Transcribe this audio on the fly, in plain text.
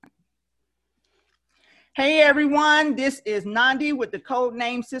Hey everyone, this is Nandi with the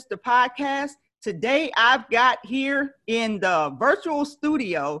Codename Sister Podcast. Today I've got here in the virtual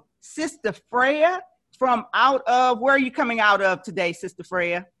studio Sister Freya from out of, where are you coming out of today, Sister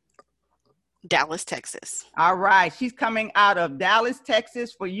Freya? Dallas, Texas. All right, she's coming out of Dallas,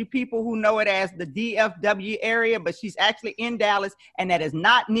 Texas, for you people who know it as the DFW area, but she's actually in Dallas, and that is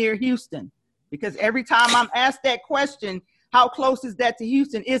not near Houston. Because every time I'm asked that question, how close is that to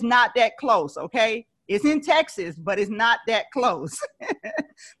Houston? It's not that close, okay? It's in Texas, but it's not that close.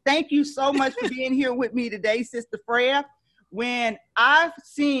 Thank you so much for being here with me today, Sister Freya. When I've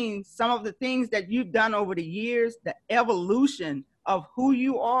seen some of the things that you've done over the years, the evolution of who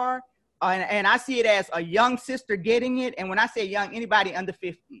you are, and I see it as a young sister getting it. And when I say young, anybody under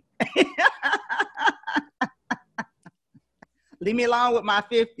 50. Leave me alone with my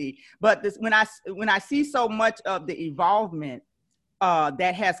 50. But when I see so much of the evolvement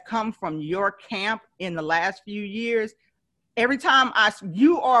that has come from your camp in the last few years, every time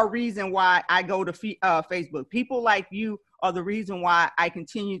you are a reason why I go to Facebook. People like you are the reason why I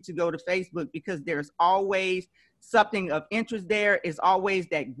continue to go to Facebook, because there's always something of interest there. Is always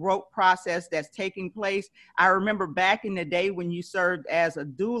that growth process that's taking place. I remember back in the day when you served as a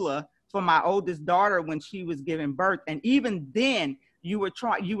doula for my oldest daughter when she was giving birth, and even then you were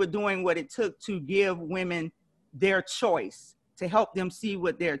doing what it took to give women their choice, to help them see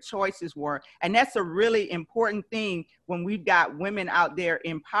what their choices were. And that's a really important thing when we've got women out there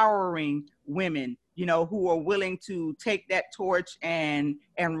empowering women, who are willing to take that torch and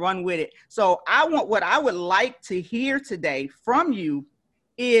run with it. So what I would like to hear today from you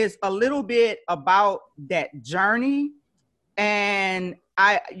is a little bit about that journey. And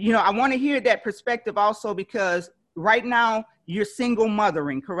I want to hear that perspective also, because right now you're single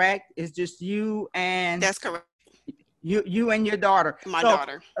mothering, correct? It's just you and... That's correct. You and your daughter. My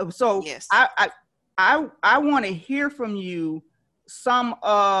daughter. So yes. I want to hear from you some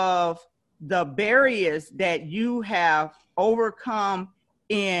of the barriers that you have overcome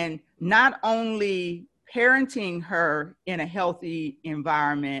in not only parenting her in a healthy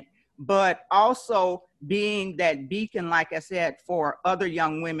environment, but also being that beacon, like I said, for other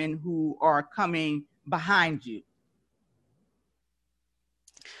young women who are coming behind you.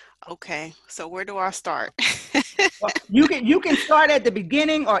 Okay, so where do I start? Well, you can start at the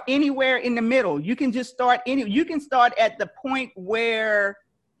beginning or anywhere in the middle. You can just you can start at the point where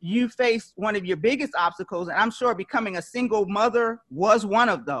you faced one of your biggest obstacles, and I'm sure becoming a single mother was one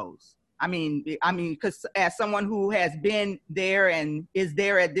of those. I mean, because as someone who has been there and is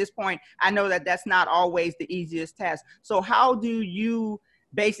there at this point, I know that that's not always the easiest task. So how do you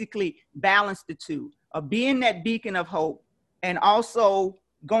basically balance the two of being that beacon of hope and also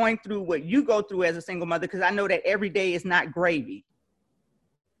going through what you go through as a single mother? Because I know that every day is not gravy.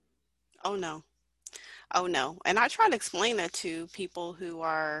 Oh no. And I try to explain that to people who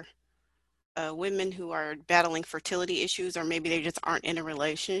are women who are battling fertility issues, or maybe they just aren't in a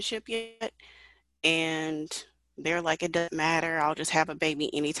relationship yet. And they're like, it doesn't matter, I'll just have a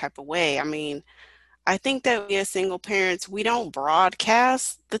baby any type of way. I mean, I think that we as single parents, we don't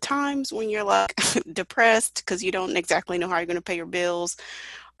broadcast the times when you're like depressed because you don't exactly know how you're going to pay your bills.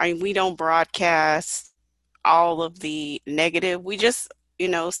 I mean, we don't broadcast all of the negative. We just,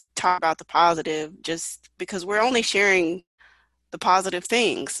 talk about the positive, just because we're only sharing the positive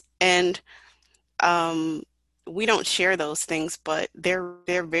things. And we don't share those things, but they're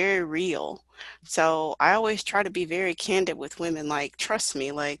very real. So I always try to be very candid with women, like, trust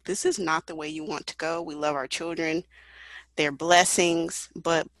me, like, this is not the way you want to go. We love our children. They're blessings,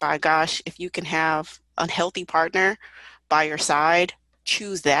 but by gosh, if you can have a healthy partner by your side,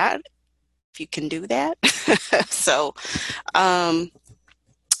 choose that if you can do that. So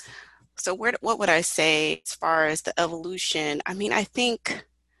what would I say as far as the evolution? I mean, I think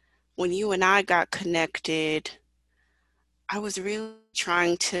when you and I got connected, I was really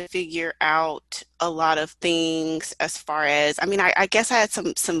trying to figure out a lot of things as far as, I mean, I guess I had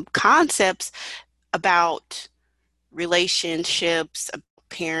some concepts about relationships, about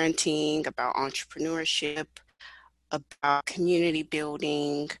parenting, about entrepreneurship, about community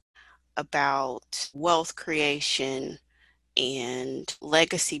building, about wealth creation and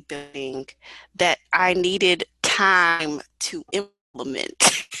legacy building that I needed time to implement.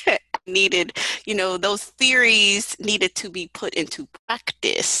 Needed, those theories needed to be put into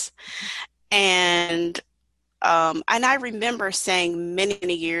practice. And I remember saying many,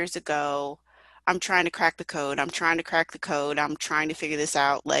 many years ago, I'm trying to crack the code. I'm trying to crack the code. I'm trying to figure this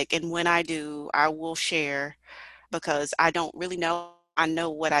out. And when I do, I will share, because I don't really know. I know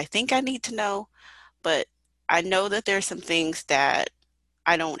what I think I need to know, but I know that there's some things that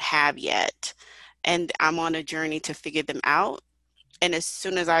I don't have yet. and I'm on a journey to figure them out. And as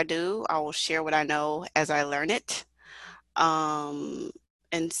soon as I do, I will share what I know as I learn it. Um,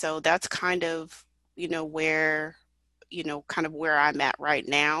 and so that's kind of, where, kind of where I'm at right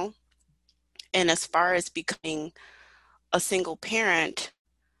now. And as far as becoming a single parent,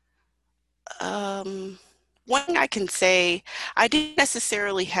 um, one thing I can say, I didn't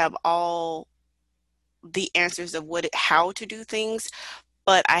necessarily have all the answers of how to do things,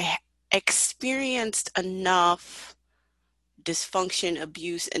 but I experienced enough dysfunction,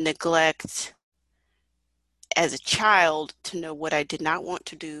 abuse, and neglect as a child to know what I did not want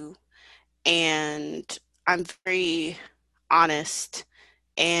to do. And I'm very honest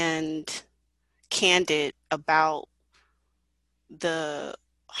and candid about the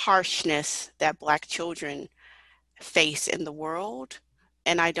harshness that Black children face in the world.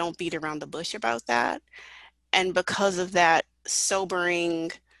 And I don't beat around the bush about that. And because of that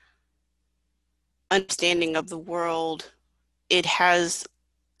sobering understanding of the world, it has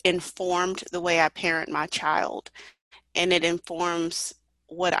informed the way I parent my child. And it informs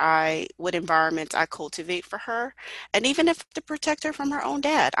what environments I cultivate for her. And even if to protect her from her own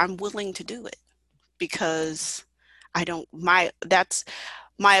dad, I'm willing to do it because I don't my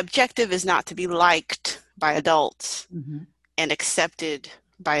objective is not to be liked by adults and accepted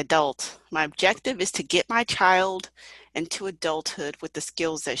by adults. My objective is to get my child into adulthood with the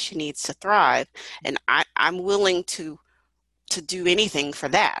skills that she needs to thrive. And I'm willing to do anything for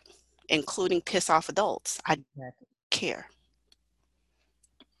that, including piss off adults. I don't care.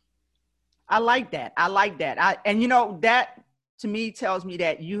 I like that. I like that. And that to me tells me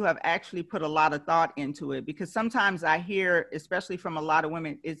that you have actually put a lot of thought into it, because sometimes I hear, especially from a lot of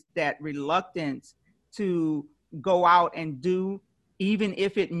women, it's that reluctance to go out and do, even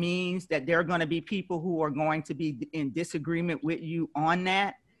if it means that there are going to be people who are going to be in disagreement with you on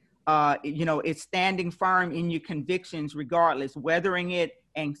that. It's standing firm in your convictions, regardless, weathering it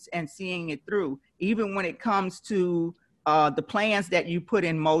and seeing it through, even when it comes to the plans that you put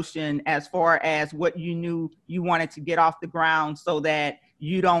in motion as far as what you knew you wanted to get off the ground, so that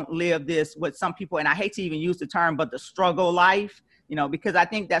you don't live this, what some people, and I hate to even use the term, but the struggle life, because I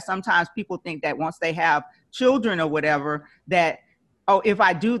think that sometimes people think that once they have children or whatever, that, oh, if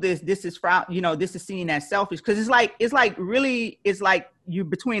I do this, this is this is seen as selfish. Because it's like you're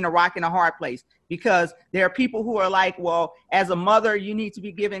between a rock and a hard place, because there are people who are like, well, as a mother, you need to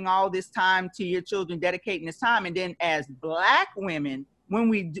be giving all this time to your children, dedicating this time. And then as Black women, when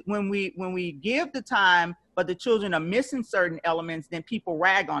we give the time, but the children are missing certain elements, then people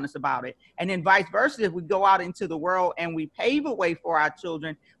rag on us about it. And then vice versa, if we go out into the world and we pave a way for our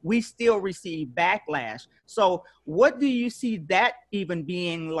children, we still receive backlash. So what do you see that even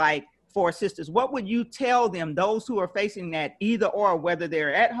being like for sisters? What would you tell them, those who are facing that, either or, whether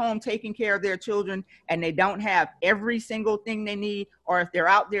they're at home taking care of their children and they don't have every single thing they need, or if they're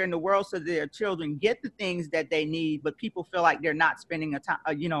out there in the world so that their children get the things that they need, but people feel like they're not spending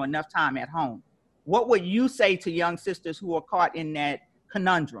enough time at home? What would you say to young sisters who are caught in that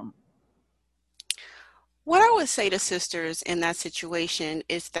conundrum? What I would say to sisters in that situation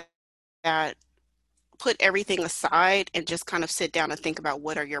is that put everything aside and just kind of sit down and think about,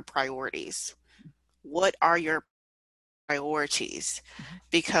 what are your priorities? What are your priorities?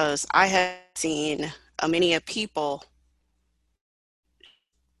 Because I have seen many of people,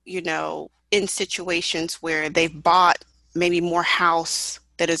 in situations where they've bought maybe more house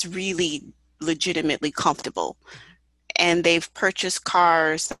that is really legitimately comfortable, and they've purchased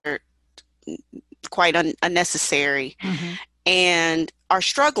cars that are quite unnecessary, and are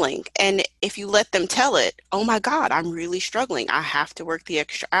struggling. And if you let them tell it, oh my God, I'm really struggling. I have to work the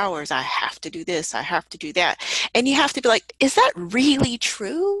extra hours. I have to do this. I have to do that. And you have to be like, is that really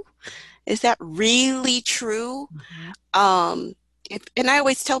true? Is that really true? And I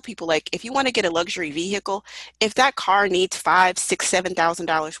always tell people, like, if you want to get a luxury vehicle, if that car needs $5,000, $6,000,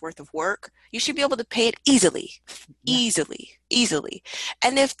 $7,000 worth of work, you should be able to pay it easily.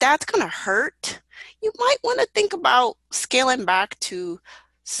 And if that's going to hurt, you might want to think about scaling back to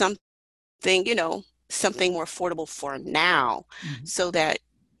something, something more affordable for now, so that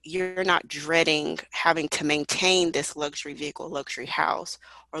you're not dreading having to maintain this luxury vehicle, luxury house,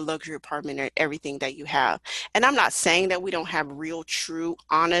 or luxury apartment, or everything that you have. And I'm not saying that we don't have real, true,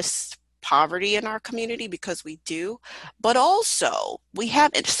 honest poverty in our community, because we do, but also we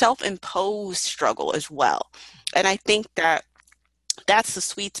have a self-imposed struggle as well. And I think that that's the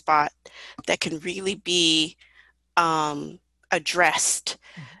sweet spot that can really be addressed,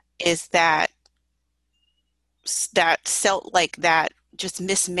 is that just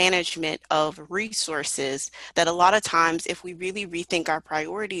mismanagement of resources that a lot of times, if we really rethink our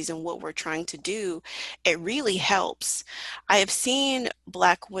priorities and what we're trying to do, it really helps. I have seen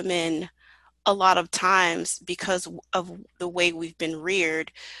Black women a lot of times, because of the way we've been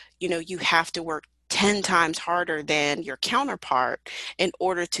reared, you have to work 10 times harder than your counterpart in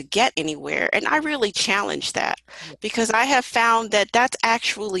order to get anywhere. And I really challenge that, because I have found that that's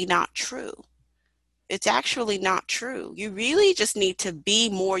actually not true. It's actually not true. You really just need to be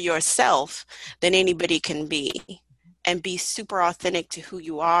more yourself than anybody can be, and be super authentic to who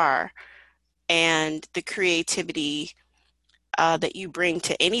you are, and the creativity that you bring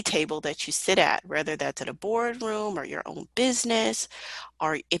to any table that you sit at, whether that's at a boardroom or your own business,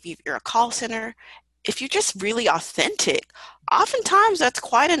 or if you're a call center. If you're just really authentic, oftentimes that's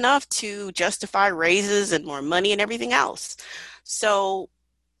quite enough to justify raises and more money and everything else. So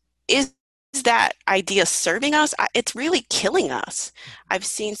is that idea serving us? It's really killing us. I've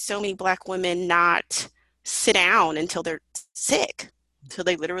seen so many Black women not sit down until they're sick. So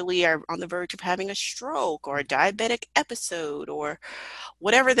they literally are on the verge of having a stroke or a diabetic episode or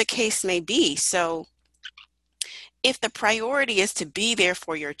whatever the case may be. So if the priority is to be there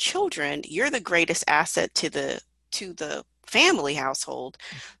for your children, you're the greatest asset to the family household.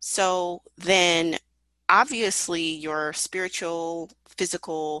 So then obviously your spiritual,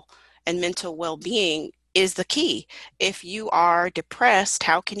 physical, and mental well-being is the key. If you are depressed,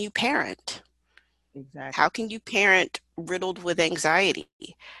 how can you parent? Exactly. How can you parent riddled with anxiety?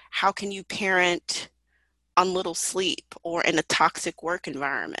 How can you parent on little sleep or in a toxic work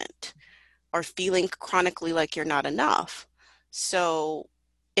environment or feeling chronically like you're not enough? So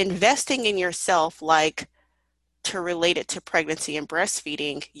investing in yourself, like, to relate it to pregnancy and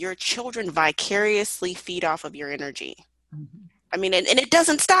breastfeeding, your children vicariously feed off of your energy. Mm-hmm. I mean, and it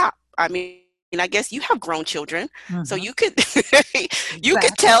doesn't stop. I mean, I guess you have grown children, so Mm-hmm. you could you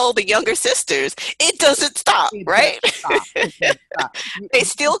could Exactly. tell the younger sisters it doesn't stop, It doesn't right? stop. It doesn't stop. They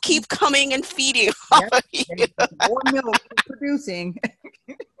still keep coming and feeding off Yep. of you. More milk producing.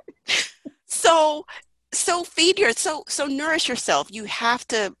 So feed your so nourish yourself. You have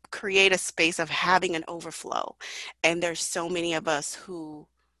to create a space of having an overflow. And there's so many of us who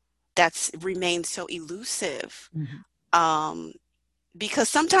that's remained so elusive. Mm-hmm. Um, because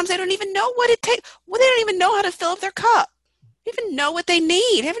sometimes they don't even know what it takes. Well, they don't even know how to fill up their cup. They don't even know what they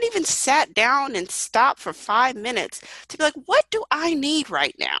need. They haven't even sat down and stopped for 5 minutes to be like, what do I need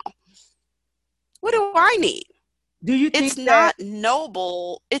right now? What do I need? Do you It's think that? not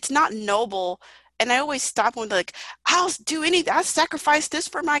noble. It's not noble. And I always stop when they're like, I'll do anything. I'll sacrifice this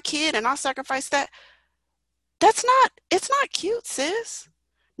for my kid and I'll sacrifice that. It's not cute, sis.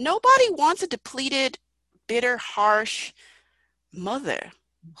 Nobody wants a depleted, bitter, harsh mother.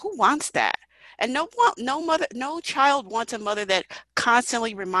 Who wants that? And no child wants a mother that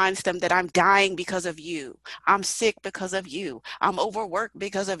constantly reminds them that I'm dying because of you. I'm sick because of you. I'm overworked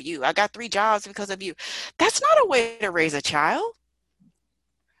because of you. I got 3 jobs because of you. That's not a way to raise a child.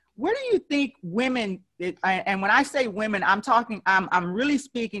 Where do you think women, and when I say women, I'm really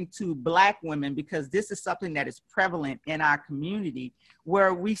speaking to Black women, because this is something that is prevalent in our community,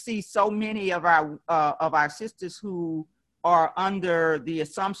 where we see so many of our sisters who are under the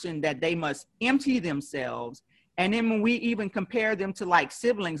assumption that they must empty themselves. And then when we even compare them to like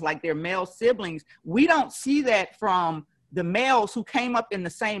siblings, like their male siblings, we don't see that from the males who came up in the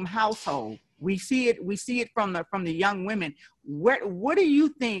same household. We see it from the young women. Where do you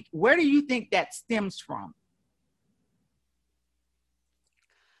think that stems from?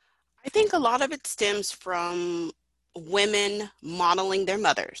 I think a lot of it stems from women modeling their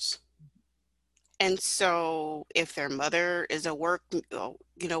mothers. And so if their mother is a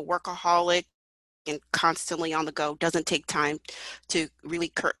workaholic and constantly on the go, doesn't take time to really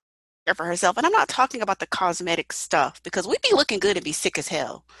care for herself. And I'm not talking about the cosmetic stuff, because we'd be looking good and be sick as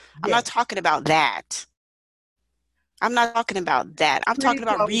hell. I'm Yes, not talking about that. I'm not talking about that. I'm pretty talking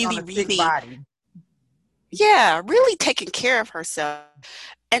about clothes on really, a sick really, body. yeah, really taking care of herself.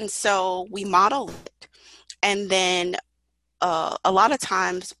 And so we model it. And then a lot of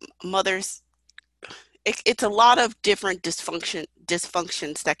times mothers, it's a lot of different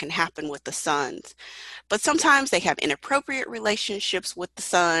dysfunctions that can happen with the sons. But sometimes they have inappropriate relationships with the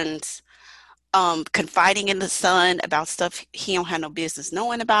sons, confiding in the son about stuff he don't have no business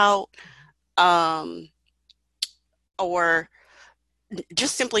knowing about, um, or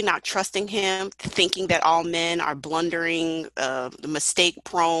just simply not trusting him, thinking that all men are blundering,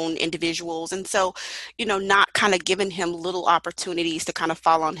 mistake-prone individuals. And so, not kind of giving him little opportunities to kind of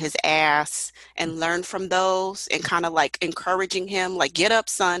fall on his ass and learn from those, and kind of like encouraging him, like, get up,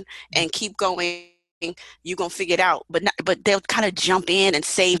 son, and keep going you're going to figure it out. But they'll kind of jump in and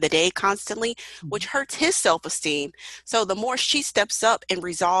save the day constantly, which hurts his self-esteem. So the more she steps up and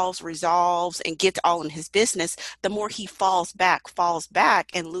resolves and gets all in his business, the more he falls back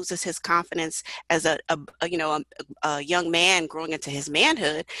and loses his confidence as a young man growing into his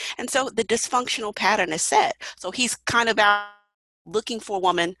manhood. And so the dysfunctional pattern is set. So he's kind of out looking for a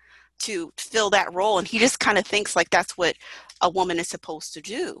woman to fill that role. And he just kind of thinks like that's what a woman is supposed to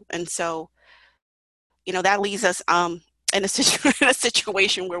do. And so, that leaves us in a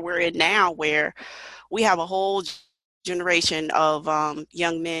situation where we're in now, where we have a whole generation of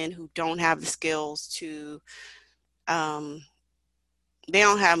young men who don't have the skills to, they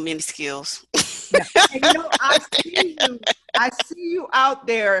don't have many skills. Yeah. And, I see you out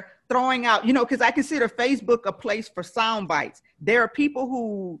there throwing out, because I consider Facebook a place for sound bites. There are people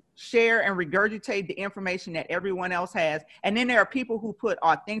who share and regurgitate the information that everyone else has. And then there are people who put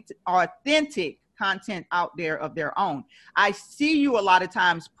authentic content out there of their own. I see you a lot of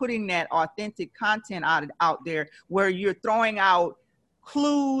times putting that authentic content out there where you're throwing out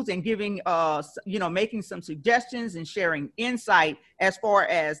clues and giving making some suggestions and sharing insight as far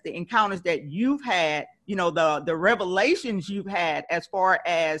as the encounters that you've had, the revelations you've had as far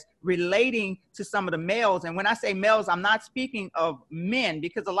as relating to some of the males. And when I say males, I'm not speaking of men,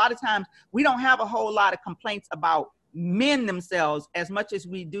 because a lot of times we don't have a whole lot of complaints about men themselves as much as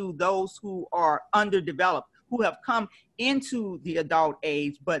we do those who are underdeveloped, who have come into the adult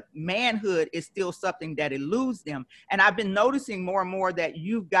age, but manhood is still something that eludes them. And I've been noticing more and more that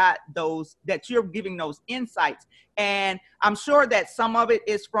that you're giving those insights. And I'm sure that some of it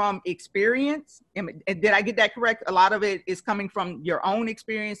is from experience. Did I get that correct? A lot of it is coming from your own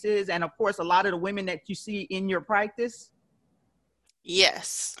experiences. And of course, a lot of the women that you see in your practice.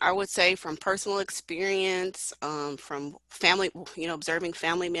 Yes, I would say from personal experience, from family, observing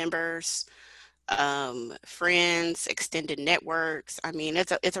family members, friends, extended networks. I mean,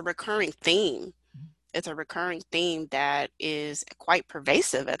 it's a recurring theme. It's a recurring theme that is quite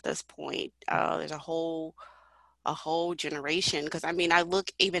pervasive at this point. There's a whole generation, because I mean, I look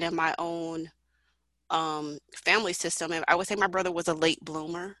even in my own family system, and I would say my brother was a late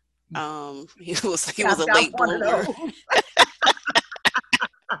bloomer. He was a late bloomer.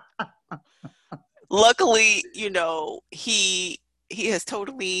 Luckily, he has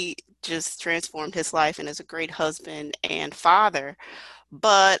totally just transformed his life and is a great husband and father.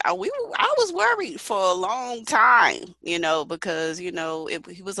 But I was worried for a long time, because, he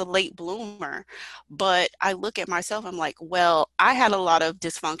was a late bloomer. But I look at myself, I'm like, well, I had a lot of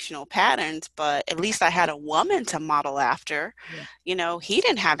dysfunctional patterns, but at least I had a woman to model after. Yeah. He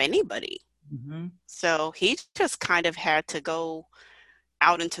didn't have anybody. Mm-hmm. So he just kind of had to go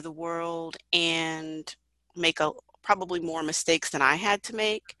out into the world and make probably more mistakes than I had to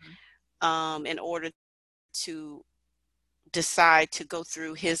make in order to decide to go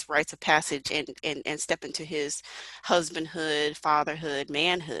through his rites of passage and step into his husbandhood, fatherhood,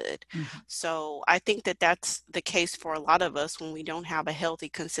 manhood. Mm-hmm. So I think that that's the case for a lot of us when we don't have a healthy,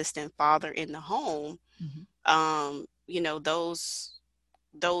 consistent father in the home. Mm-hmm.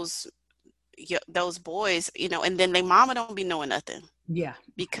 Those boys, and then their mama don't be knowing nothing. Yeah.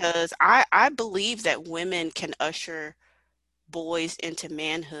 Because I believe that women can usher boys into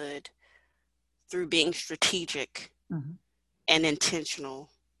manhood through being strategic mm-hmm. and intentional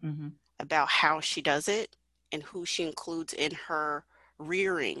mm-hmm. about how she does it and who she includes in her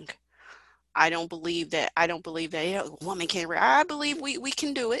rearing. I don't believe that a woman can't rear. I believe we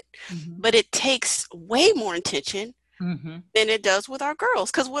can do it, mm-hmm. but it takes way more intention mm-hmm. than it does with our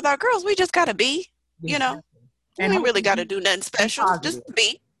girls. Because with our girls, we just gotta be, and we really gotta do nothing special. Just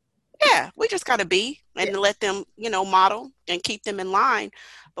be. Yeah, we just gotta be and let them, model and keep them in line.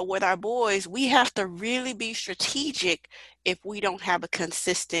 But with our boys, we have to really be strategic if we don't have a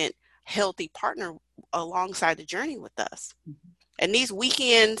consistent, healthy partner alongside the journey with us. Mm-hmm. And these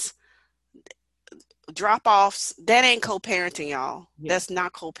weekends, drop-offs, that ain't co-parenting, y'all. Yeah. That's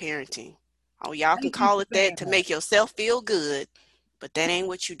not co-parenting. Oh, y'all can call it that to make yourself feel good, but that ain't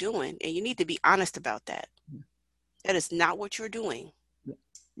what you're doing. And you need to be honest about that. That is not what you're doing.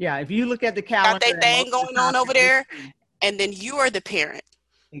 Yeah, if you look at the calendar. Got that thing going on over there, and then you are the parent.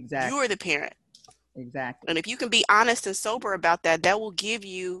 Exactly. You are the parent. Exactly. And if you can be honest and sober about that, that will give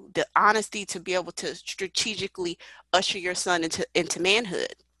you the honesty to be able to strategically usher your son into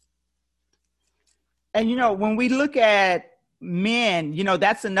manhood. And, when we look at men,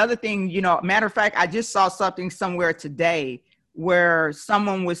 that's another thing, matter of fact, I just saw something somewhere today where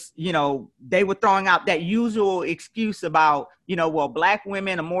someone was, they were throwing out that usual excuse about, well, Black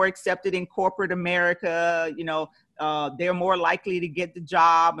women are more accepted in corporate America, they're more likely to get the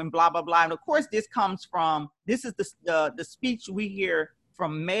job and blah, blah, blah. And of course, this is the speech we hear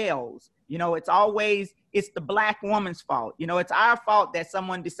from males. It's the Black woman's fault. It's our fault that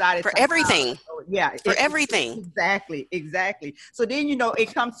someone decided for everything. Yeah. For everything. Exactly. So then,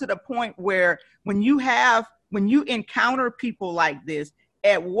 it comes to the point where when you encounter people like this,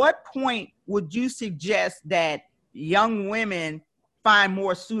 at what point would you suggest that young women find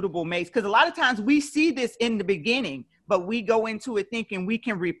more suitable mates? Because a lot of times we see this in the beginning, but we go into it thinking we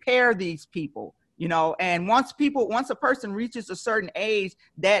can repair these people, and once a person reaches a certain age,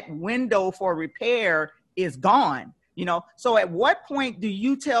 that window for repair is gone, So at what point do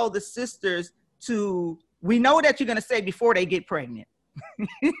you tell the sisters we know that you're going to say before they get pregnant,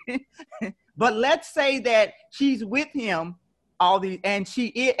 but let's say that she's with him and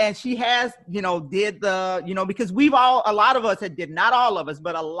she has, did the, because a lot of us did, not all of us,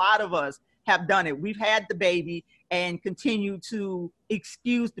 but a lot of us have done it. We've had the baby and continue to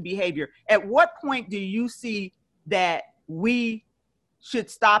excuse the behavior. At what point do you see that we should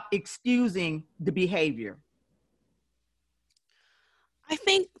stop excusing the behavior? I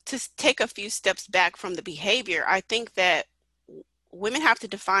think to take a few steps back from the behavior, I think that women have to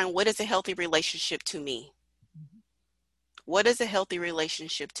define what is a healthy relationship to me. What is a healthy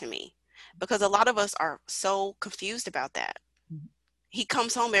relationship to me? Because a lot of us are so confused about that. He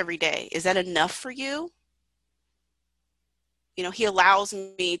comes home every day. Is that enough for you? He allows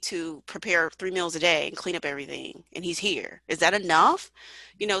me to prepare 3 meals a day and clean up everything, and he's here. Is that enough?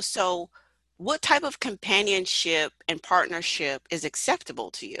 So what type of companionship and partnership is acceptable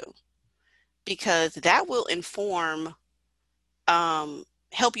to you? Because that will inform,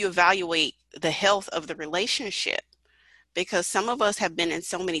 help you evaluate the health of the relationship. Because some of us have been in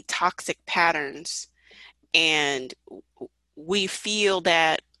so many toxic patterns, and we feel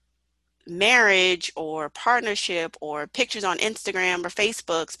that marriage or partnership or pictures on Instagram or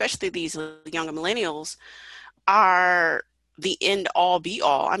Facebook, especially these younger millennials, are the end all be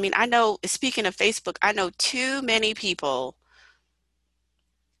all. I mean, I know, speaking of Facebook, I know too many people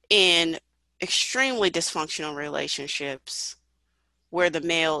in extremely dysfunctional relationships where the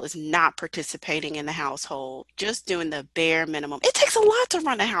male is not participating in the household, just doing the bare minimum. It takes a lot to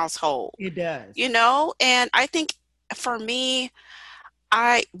run a household. It does. And I think for me,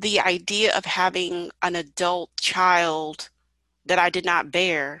 the idea of having an adult child that I did not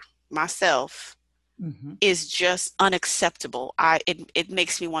bear myself is just unacceptable. It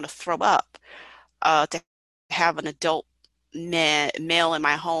makes me want to throw up to have an adult male in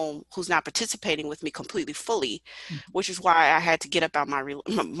my home who's not participating with me completely fully, which is why I had to get up out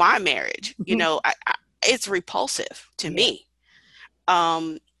my marriage. It's repulsive to me.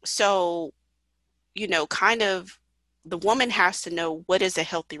 So, kind of the woman has to know what is a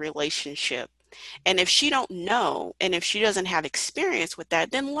healthy relationship. And if she don't know, and if she doesn't have experience with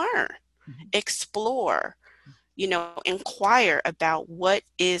that, then learn, explore, inquire about what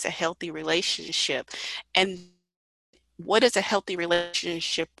is a healthy relationship and what is a healthy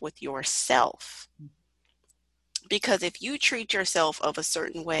relationship with yourself. Because if you treat yourself of a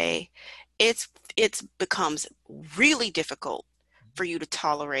certain way, it becomes really difficult for you to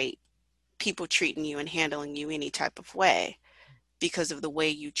tolerate people treating you and handling you any type of way because of the way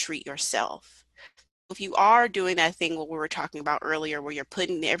you treat yourself. If you are doing that thing what we were talking about earlier, where you're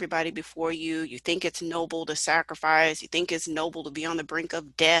putting everybody before you, you think it's noble to sacrifice, you think it's noble to be on the brink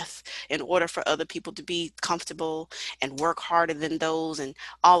of death in order for other people to be comfortable and work harder than those and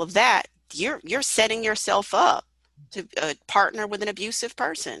all of that, you're setting yourself up to partner with an abusive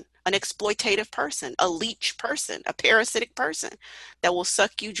person, an exploitative person, a leech person, a parasitic person that will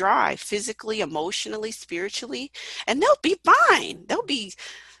suck you dry physically, emotionally, spiritually, and they'll be fine. They'll be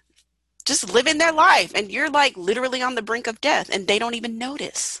just living their life, and you're like literally on the brink of death, and they don't even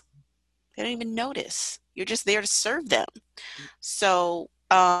notice. They don't even notice. You're just there to serve them. So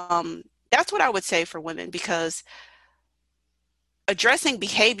that's what I would say for women, because addressing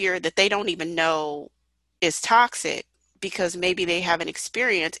behavior that they don't even know is toxic because maybe they haven't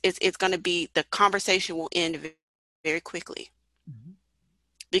experienced, it's going to be, the conversation will end very quickly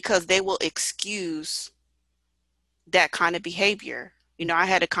because they will excuse that kind of behavior. I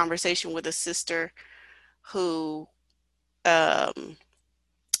had a conversation with a sister who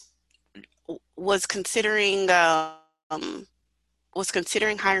was considering hiring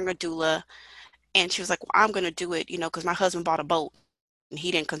a doula, and she was like, well, I'm going to do it, because my husband bought a boat and he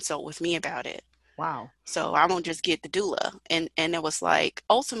didn't consult with me about it. Wow. So I'm going to just get the doula. And it was like,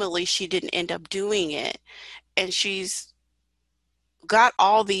 ultimately she didn't end up doing it. And she's got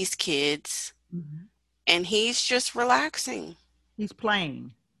all these kids Mhm. and he's just relaxing. He's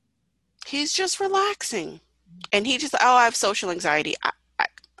playing. He's just relaxing. And he just, oh, I have social anxiety. I,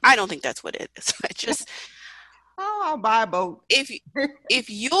 I don't think that's what it is. I just, Oh, I'll buy a boat. if if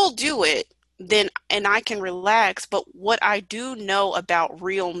you'll do it, then and I can relax. But what I do know about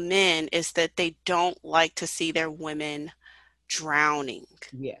real men is that they don't like to see their women drowning.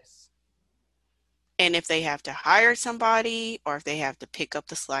 Yes. And if they have to hire somebody or if they have to pick up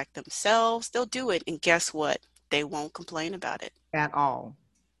the slack themselves, they'll do it. And guess what? They won't complain about it. At all.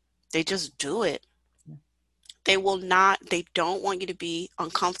 They just do it. Yeah. They will not, they don't want you to be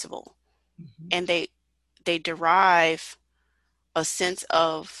uncomfortable. Mhm. And they derive a sense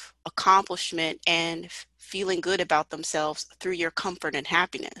of accomplishment and feeling good about themselves through your comfort and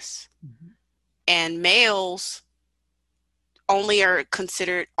happiness. Mhm. And males only are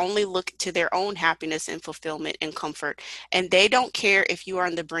considered, only look to their own happiness and fulfillment and comfort. And they don't care if you are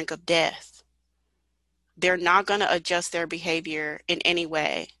on the brink of death. They're not going to adjust their behavior in any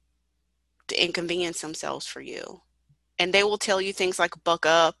way to inconvenience themselves for you. And they will tell you things like buck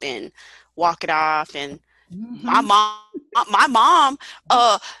up and walk it off. And my Mhm. mom, my mom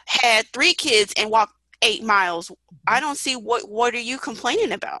had 3 kids and walked 8 miles. I don't see what are you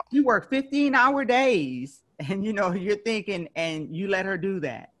complaining about? You work 15-hour days, and you're thinking, and you let her do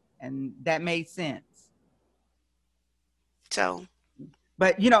that, and that made sense. So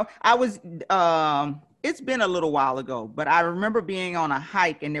But I was it's been a little while ago, but I remember being on a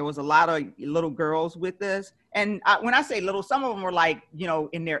hike and there was a lot of little girls with us. And when I say little, some of them were like,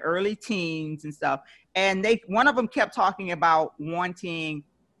 in their early teens and stuff. And one of them kept talking about wanting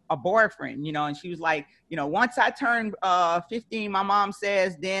a boyfriend, and she was like, once I turn 15, my mom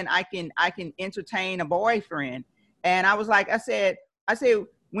says, then I can entertain a boyfriend. And I was like, I said,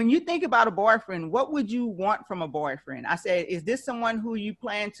 when you think about a boyfriend, what would you want from a boyfriend? I said, is this someone who you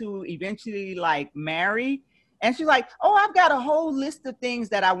plan to eventually like marry? And she's like, oh, I've got a whole list of things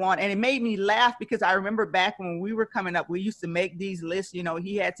that I want. And it made me laugh because I remember back when we were coming up, we used to make these lists.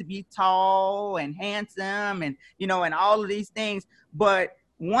 He had to be tall and handsome and all of these things. But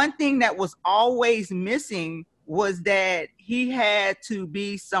one thing that was always missing was that he had to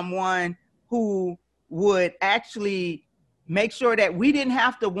be someone who would actually make sure that we didn't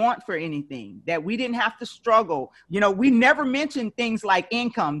have to want for anything, that we didn't have to struggle. We never mentioned things like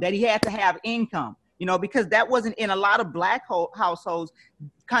income, that he had to have income, because that wasn't in a lot of Black households.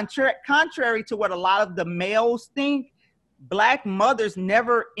 Contrary to what a lot of the males think, Black mothers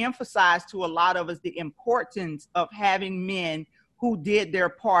never emphasized to a lot of us the importance of having men who did their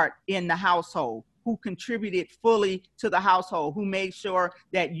part in the household, who contributed fully to the household, who made sure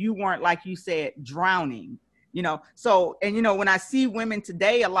that you weren't, like you said, drowning. So, and when I see women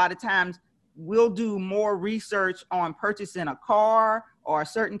today, a lot of times we'll do more research on purchasing a car or a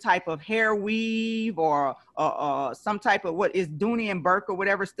certain type of hair weave or some type of, what is Dooney and Burke or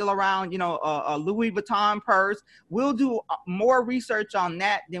whatever still around, a Louis Vuitton purse. We'll do more research on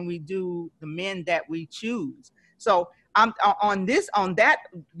that than we do the men that we choose. So I'm on that,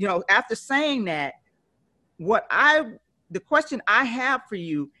 after saying that, what I the question I have for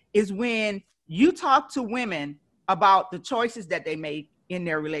you is, when you talk to women about the choices that they make in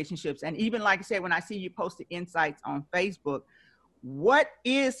their relationships, and even like I said, when I see you post the insights on Facebook, what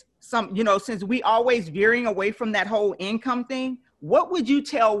is some, since we always veering away from that whole income thing, what would you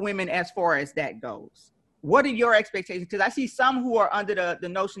tell women as far as that goes? What are your expectations? Because I see some who are under the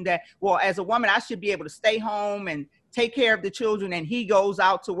notion that, well, as a woman, I should be able to stay home and take care of the children, and he goes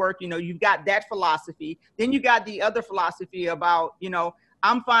out to work. You've got that philosophy. Then you got the other philosophy about,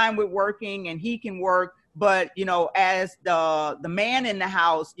 I'm fine with working and he can work, but as the man in the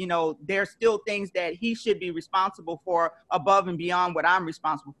house, there's still things that he should be responsible for above and beyond what I'm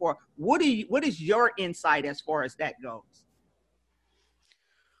responsible for. What is your insight as far as that goes?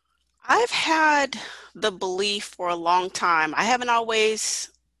 I've had the belief for a long time.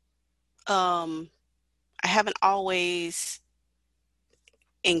 Um, I haven't always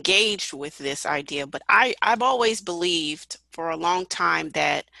engaged with this idea, but I've always believed for a long time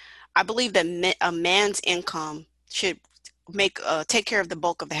that I believe that a man's income should take care of the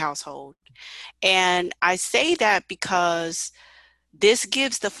bulk of the household. And I say that because this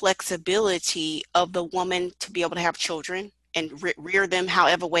gives the flexibility of the woman to be able to have children and rear them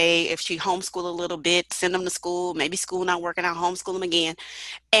however way. If she homeschool a little bit, send them to school, maybe school not working out, homeschool them again.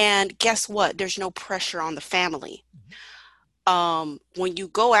 And guess what? There's no pressure on the family. When you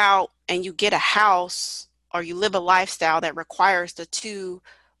go out and you get a house or you live a lifestyle that requires the two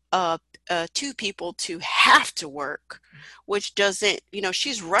two people to have to work, which doesn't,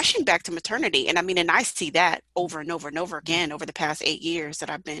 she's rushing back to maternity. And I mean, and I see that over and over and over again over the past 8 years that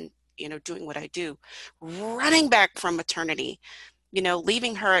I've been, doing what I do, running back from maternity,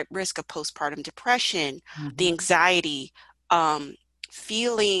 leaving her at risk of postpartum depression, the anxiety,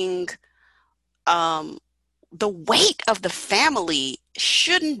 feeling the weight of the family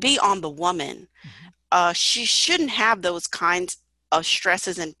shouldn't be on the woman. She shouldn't have those kinds of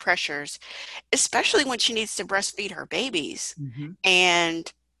stresses and pressures, especially when she needs to breastfeed her babies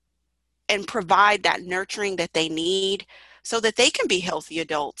and provide that nurturing that they need so that they can be healthy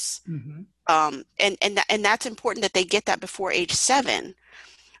adults. And that's important that they get that before age 7.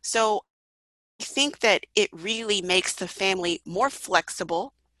 So I think that it really makes the family more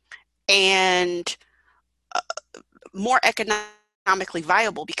flexible and more economically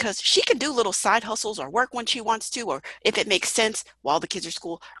viable, because she can do little side hustles or work when she wants to, or if it makes sense while the kids are at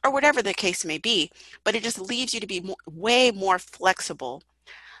school, or whatever the case may be. But it just leaves you to be way more flexible.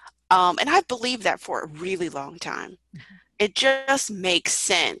 And I've believed that for a really long time. It just makes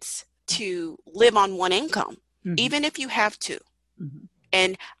sense to live on one income, even if you have to.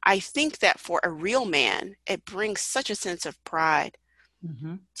 And I think that for a real man, it brings such a sense of pride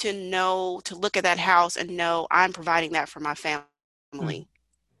to know, to look at that house and know I'm providing that for my family.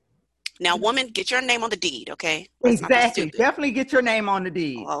 Now, woman, get your name on the deed, okay? Exactly. Definitely get your name on the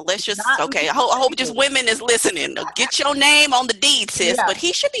deed. Let's just, okay. I hope just women is listening. Get your name on the deed, sis. Yeah. But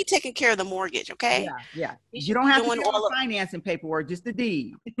he should be taking care of the mortgage, okay? Yeah. You don't have to do all the financing paperwork, just the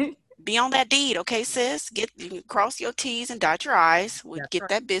deed. Be on that deed, okay, sis? Cross your T's and dot your I's. We'll get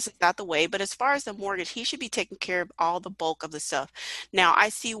that business out the way. But as far as the mortgage, he should be taking care of all the bulk of the stuff. Now, I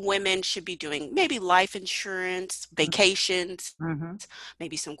see women should be doing maybe life insurance, vacations,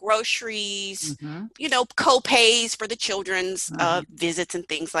 maybe some groceries, co-pays for the children's visits and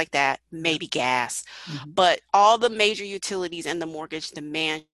things like that, maybe gas. But all the major utilities and the mortgage, the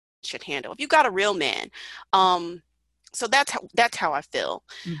man should handle. If you got a real man, so that's how I feel.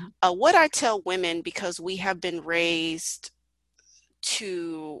 What I tell women, because we have been raised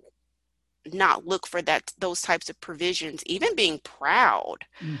to not look for those types of provisions, even being proud.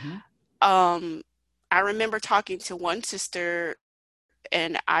 I remember talking to one sister,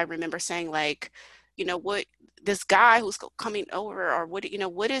 and I remember saying, like, what this guy who's coming over, or what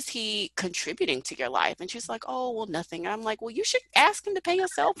is he contributing to your life? And she's like, oh, well, nothing. And I'm like, well, you should ask him to pay your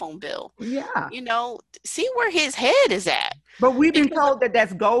cell phone bill. Yeah. See where his head is at. But we've been told that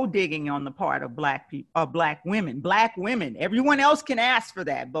that's gold digging on the part of Black people, or Black women. Everyone else can ask for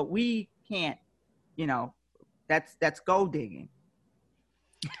that, but we can't. That's gold digging.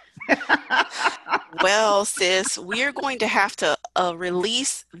 Well, sis, we're going to have to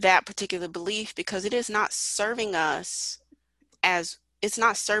release that particular belief, because it is not serving us as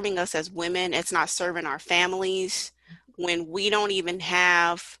women. It's not serving our families when we don't even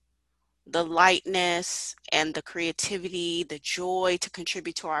have the lightness and the creativity, the joy to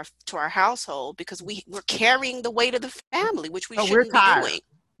contribute to our household, because we're carrying the weight of the family, which we shouldn't be doing.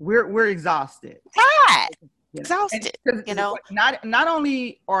 We're exhausted. Right. Exhausted. Not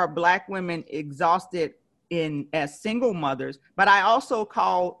only are Black women exhausted as single mothers, but I also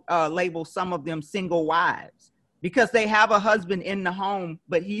label some of them single wives, because they have a husband in the home,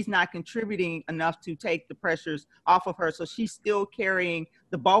 but he's not contributing enough to take the pressures off of her. So she's still carrying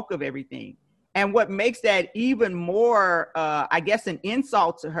the bulk of everything. And what makes that even more, I guess, an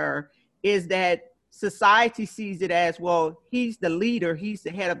insult to her is that society sees it as, well, he's the leader, he's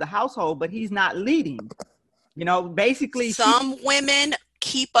the head of the household, but he's not leading. Basically, some women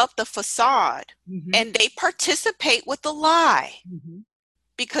keep up the facade and they participate with the lie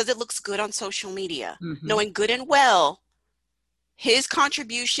because it looks good on social media, knowing good and well his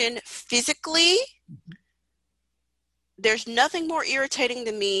contribution physically. There's nothing more irritating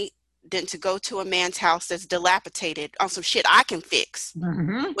to me than to go to a man's house that's dilapidated on some shit I can fix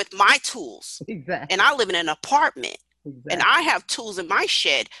with my tools. Exactly. And I live in an apartment. Exactly. And I have tools in my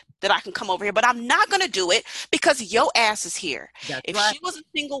shed that I can come over here, but I'm not going to do it because your ass is here. That's if right. She was a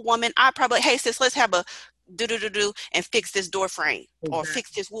single woman, I'd probably, hey sis, let's have a do and fix this door frame. Exactly. Or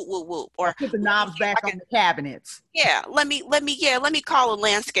fix this whoop, or put the knobs back on the cabinets. Yeah, let me call a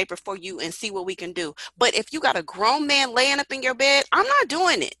landscaper for you and see what we can do. But if you got a grown man laying up in your bed, I'm not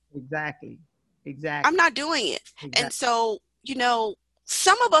doing it. Exactly. I'm not doing it. Exactly. And so,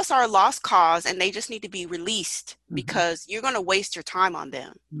 some of us are a lost cause and they just need to be released because you're going to waste your time on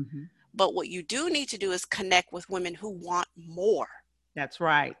them. But what you do need to do is connect with women who want more. That's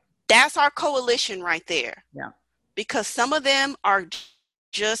right. That's our coalition right there. Yeah. Because some of them are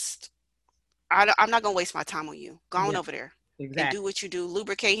just, I'm not going to waste my time on you. Go on over there. and do Exactly. what you do,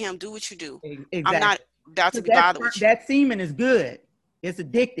 lubricate him, do what you do. I'm not Exactly. about to 'Cause be bothered with you. that semen is good. It's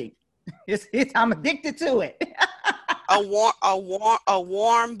addicting. I'm addicted to it. A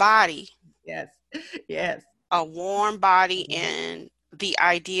warm body, Yes. Yes. a warm body, and the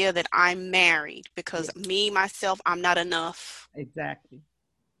idea that I'm married, because Yes. me, myself, I'm not enough. Exactly.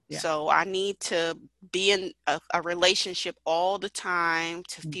 Yeah. So I need to be in a relationship all the time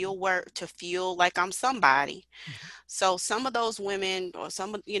to Mhm. feel like I'm somebody. So some of those women, or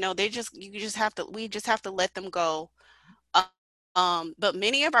we just have to let them go. Uh, but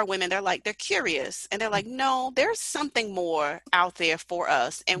many of our women, they're curious, and they're like, no, there's something more out there for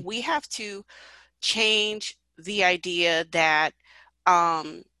us. And we have to change the idea that,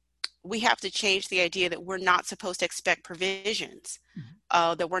 um, we're not supposed to expect provisions,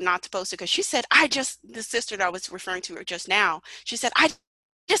 that we're not supposed to, because she said, the sister that I was referring to just now, she said, I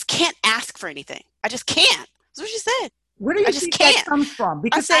just can't ask for anything. I just can't. That's what she said. Where do I you just think that can't. comes from? I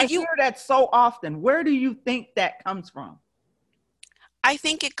Because said, I hear that so often. Where do you think that comes from? I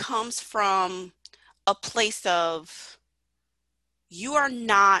think it comes from a place of, you are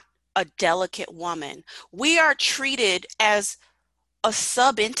not a delicate woman. We are treated as a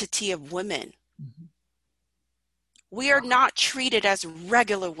sub-entity of women. Mhm. We are not treated as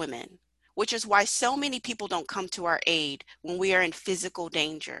regular women, which is why so many people don't come to our aid when we are in physical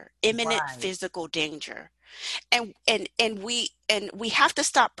danger, imminent Right. physical danger. And we have to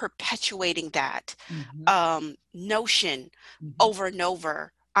stop perpetuating that Mhm. notion Mhm. over and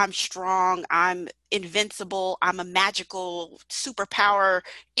over. I'm strong, I'm invincible, I'm a magical superpower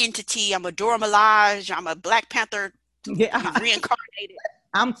entity, I'm a Dora Milaje, I'm a Black Panther Yeah. reincarnated,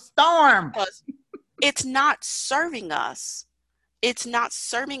 I'm Storm. because it's not serving us. It's not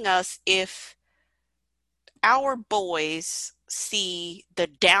serving us if our boys see the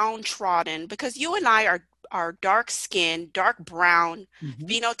downtrodden, because you and I are dark skinned, dark brown, Mhm.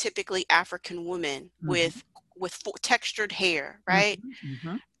 phenotypically African women Mhm. with textured hair, Mhm. right?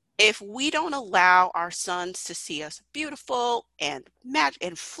 Mhm. If we don't allow our sons to see us beautiful and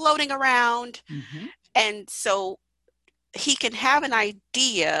and floating around, Mhm. and so he can have an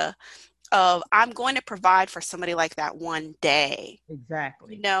idea of, I'm going to provide for somebody like that one day, you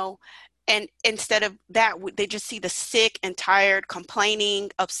Exactly. know. And instead of that, they just see the sick and tired,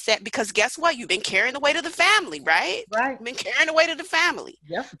 complaining, upset, because guess what, you've been carrying the weight of the family, right? Right. You've been carrying the weight of the family.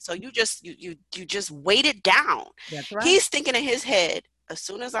 Yep. So you just weight it down. That's right. He's thinking in his head, as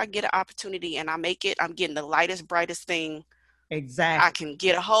soon as I get an opportunity and I make it, I'm getting the lightest, brightest thing I Exactly. can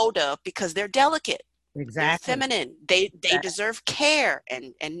get a hold of, because they're delicate, they're Exactly. feminine, they Exactly. deserve care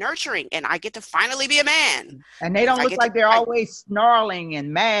and nurturing, and I get to finally be a man, And they because don't I look get to like they're always snarling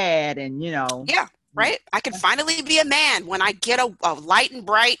and mad and yeah, yeah. right. I can finally be a man when I get a light and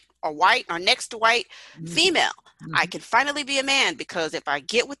bright, or white, or next to white Mhm. female. I Mhm. can finally be a man, because if I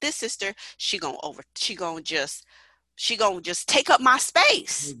get with this sister, she gonna just take up my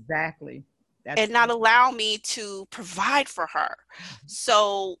space Exactly. That's and not allow me to provide for her.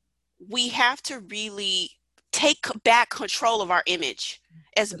 So we have to really take back control of our image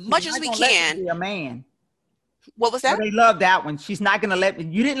as but she's much as not we gonna let me can. be a man. What was Oh, that? they love that one. She's not gonna let me.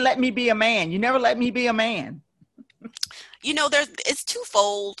 You didn't let me be a man. You never let me be a man. There's it's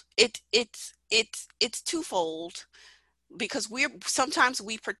twofold. It's twofold, because sometimes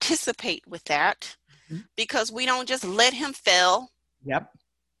we participate with that, Mhm. because we don't just let him fail, Yep.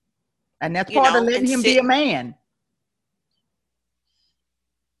 And that's part of letting and him be sit. a man.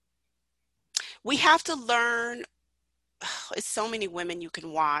 We have to learn. It's so many women you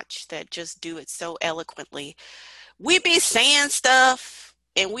can watch that just do it so eloquently. We be saying stuff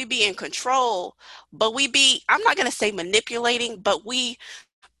and we be in control, but I'm not going to say manipulating, but we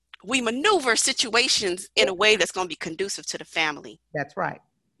maneuver situations in a way that's going to be conducive to the family, That's right.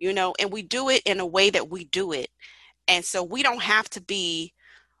 and we do it in a way that we do it. And so we don't have to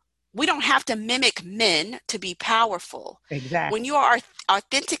mimic men to be powerful. When Exactly. you are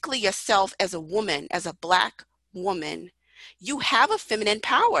authentically yourself as a woman, as a Black woman, you have a feminine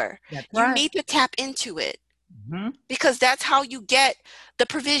power. That's You right. need to tap into it, Mhm. because that's how you get the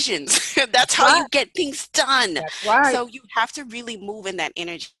provisions. That's That's how right. you get things done. That's right. So you have to really move in that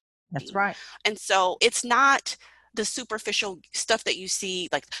energy. That's right. And so it's not the superficial stuff that you see,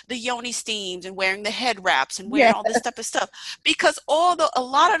 like the yoni steams and wearing the head wraps and wearing Yeah. all this type of stuff. Because a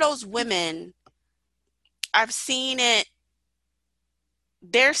lot of those women, I've seen it,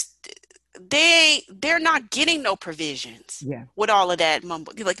 they're they're not getting no provisions Yeah. with all of that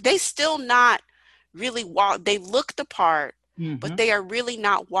mumbo. Like, they still not really they look the part, but Hmm. they are really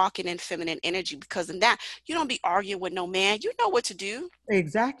not walking in feminine energy, because in that, you don't be arguing with no man. You know what to do.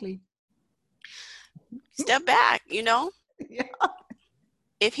 Exactly. Step back. Yeah.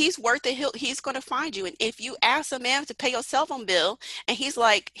 If he's worth it, he's going to find you. And if you ask a man to pay your cell phone bill and he's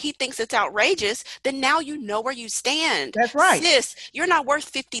like, he thinks it's outrageous, then now you know where you stand. That's right. Sis, you're not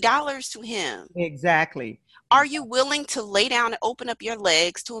worth $50 to him. Exactly. Are you willing to lay down and open up your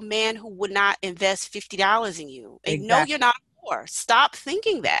legs to a man who would not invest $50 in you? And no, Exactly. you're not poor. Stop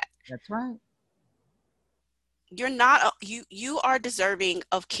thinking that. That's right. You're not, you are deserving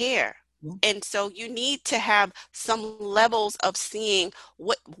of care. Yeah. And so you need to have some levels of seeing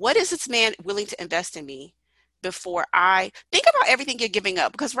what is this man willing to invest in me before I think about everything you're giving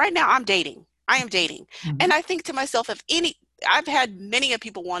up. Because right now I am dating. Mm-hmm. And I think to myself, I've had many of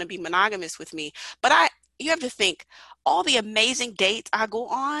people want to be monogamous with me, but you have to think all the amazing dates I go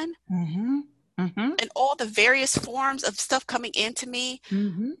on, Mm-hmm. Mm-hmm. and all the various forms of stuff coming into me.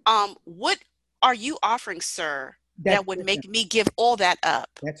 Mm-hmm. What are you offering, sir, That's that would make me give all that up?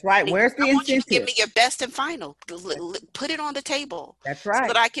 That's right. Where's the I want you to give incentive? me your best and final. Put it on the table. That's So right.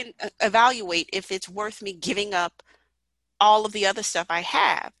 that I can evaluate if it's worth me giving up all of the other stuff I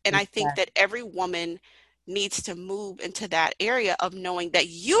have. And I think that every woman needs to move into that area of knowing that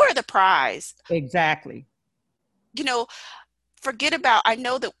you are the prize. Exactly. You know, forget about, I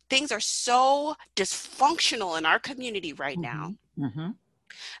know that things are so dysfunctional in our community right now. Mm-hmm.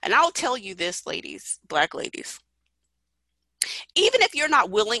 And I'll tell you this, ladies, Black ladies, even if you're not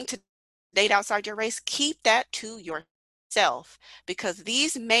willing to date outside your race, keep that to yourself, because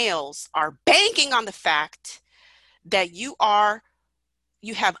these males are banking on the fact that you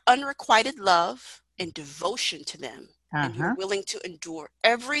have unrequited love and devotion to them, and you're willing to endure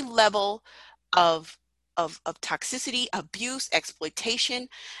every level of toxicity, abuse, exploitation,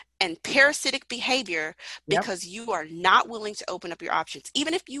 and parasitic behavior, because you are not willing to open up your options.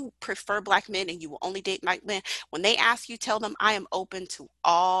 Even if you prefer Black men and you will only date white men, when they ask you, tell them, I am open to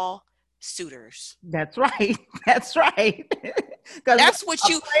all suitors. That's right. That's right. That's what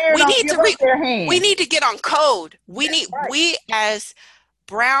we need to get on code. We as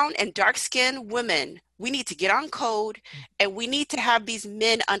brown and dark-skinned women, we need to get on code, and we need to have these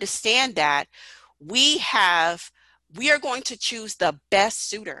men understand that we are going to choose the best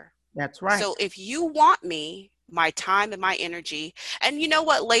suitor. That's right. So if you want me, my time and my energy, and you know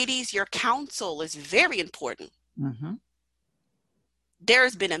what, ladies, your counsel is very important. Mm-hmm.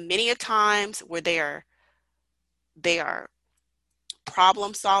 There's been many a times where they are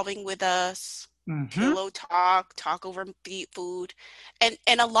problem solving with us, pillow talk over food, and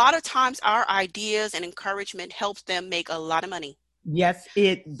a lot of times our ideas and encouragement helps them make a lot of money. Yes,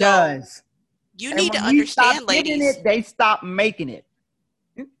 it does. You need to understand, ladies. They stop making it.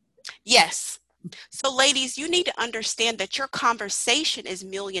 Yes. So, ladies, you need to understand that your conversation is $1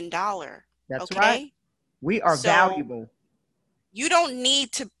 million. That's right. We are valuable. You don't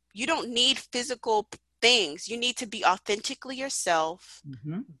need physical things. You need to be authentically yourself.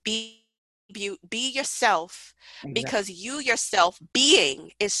 Mm-hmm. Be yourself, because you yourself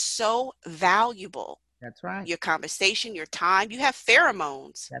being is so valuable. That's right. Your conversation, your time, you have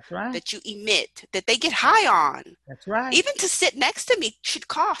pheromones. That's right. That you emit, that they get high on. That's right. Even to sit next to me should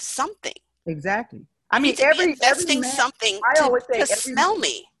cost something. Exactly. I mean, every man, something to smell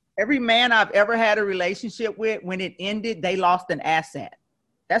me. Every man I've ever had a relationship with, when it ended, they lost an asset.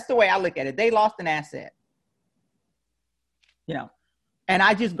 That's the way I look at it. They lost an asset. And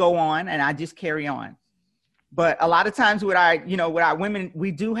I just go on and I just carry on. But a lot of times with our women,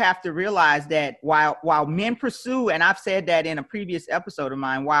 we do have to realize that while men pursue, and I've said that in a previous episode of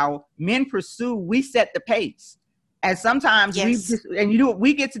mine, while men pursue, we set the pace. And sometimes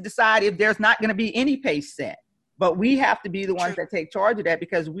we get to decide if there's not going to be any pace set. But we have to be the ones that take charge of that,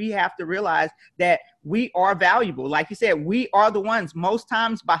 because we have to realize that we are valuable. Like you said, we are the ones most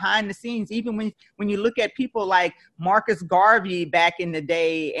times behind the scenes. Even when you look at people like Marcus Garvey back in the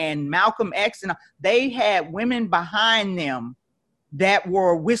day and Malcolm X, and they had women behind them that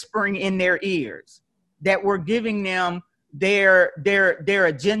were whispering in their ears, that were giving them their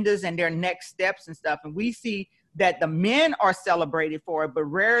agendas and their next steps and stuff. And we see that the men are celebrated for it, but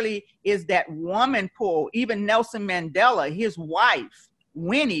rarely is that woman pull. Even Nelson Mandela, his wife,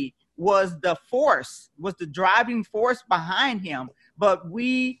 Winnie, was the driving force behind him. But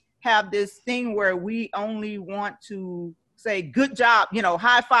we have this thing where we only want to say, good job,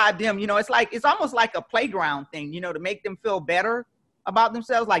 high five them. It's almost like a playground thing, to make them feel better about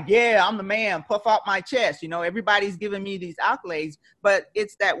themselves. Like, yeah, I'm the man, puff out my chest. Everybody's giving me these accolades, but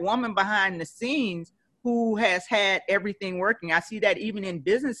it's that woman behind the scenes who has had everything working. I see that even in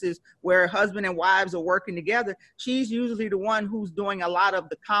businesses where husband and wives are working together, she's usually the one who's doing a lot of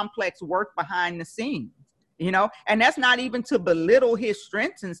the complex work behind the scenes, and that's not even to belittle his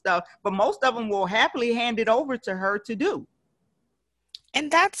strengths and stuff, but most of them will happily hand it over to her to do.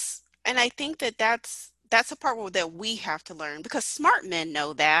 And I think that that's a part that we have to learn, because smart men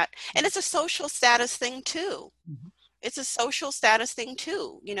know that. And it's a social status thing too. Mm-hmm. It's a social status thing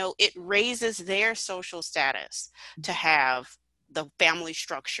too. You know, it raises their social status to have the family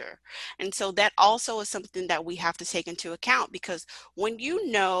structure. And so that also is something that we have to take into account, because when you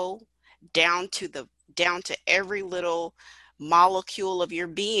know down to every little molecule of your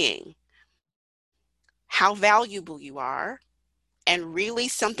being how valuable you are, and really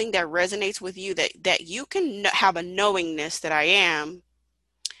something that resonates with you, that you can have a knowingness that I am,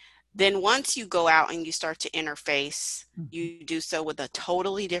 then once you go out and you start to interface, Mm-hmm. you do so with a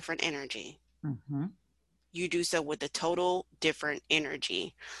totally different energy. Mm-hmm. You do so with a total different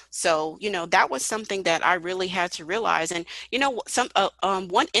energy. So, you know, that was something that I really had to realize. And, you know,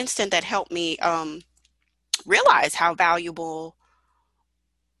 one instant that helped me realize how valuable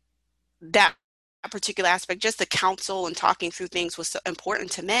that particular aspect, just the counsel and talking through things, was so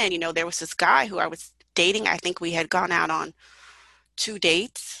important to men. You know, there was this guy who I was dating. I think we had gone out on 2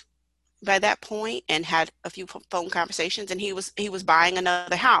 dates by that point and had a few phone conversations, and he was buying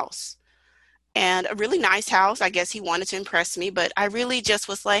another house, and a really nice house. I guess he wanted to impress me, but I really just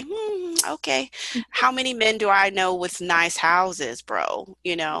was like, okay, how many men do I know with nice houses, bro?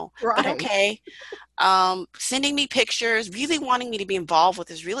 You know, but Right. okay. Sending me pictures, really wanting me to be involved with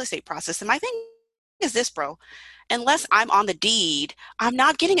his real estate process. And my thing is this, bro, unless I'm on the deed, I'm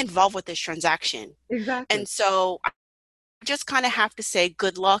not getting involved with this transaction. Exactly. And so I just kind of have to say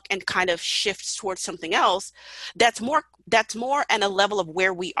good luck and kind of shift towards something else that's more at a level of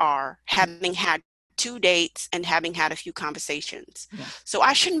where we are, having had 2 dates and having had a few conversations. Yeah. So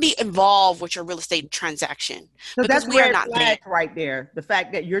I shouldn't be involved with your real estate transaction, So because that's we are red not there. flags right there. The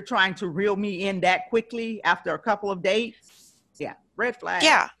fact that you're trying to reel me in that quickly after a couple of dates. Yeah, red flag.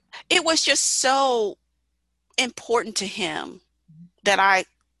 Yeah, it was just so important to him that I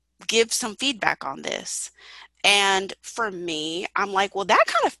give some feedback on this. And for me, I'm like, well, that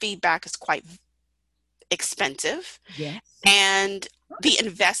kind of feedback is quite expensive. Yes. And the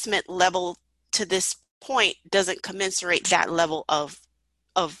investment level to this point doesn't commensurate that level of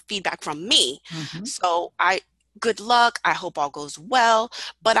feedback from me. Mm-hmm. So good luck. I hope all goes well,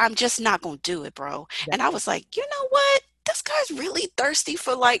 but I'm just not going to do it, bro. And I was like, you know what? This guy's really thirsty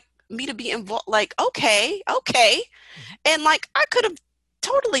for like me to be involved. Like, okay. And like, I could have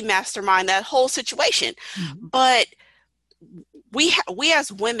totally mastermind that whole situation. Mm-hmm. But we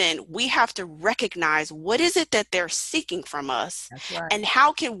as women, we have to recognize what is it that they're seeking from us. That's right. And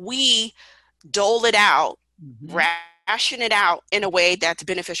how can we dole it out, Mm-hmm. ration it out in a way that's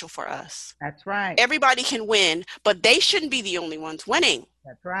beneficial for us. That's right. Everybody can win, but they shouldn't be the only ones winning.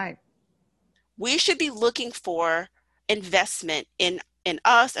 That's right. We should be looking for investment in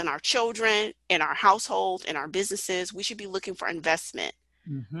us and our children, in our household, in our businesses. We should be looking for investment.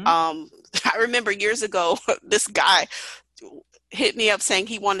 Mm-hmm. I remember years ago, this guy hit me up saying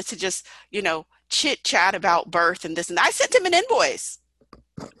he wanted to just, you know, chit chat about birth and this, and I sent him an invoice.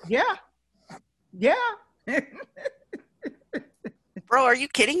 Yeah. Yeah. Bro, are you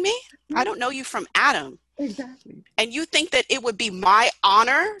kidding me? I don't know you from Adam. Exactly. And you think that it would be my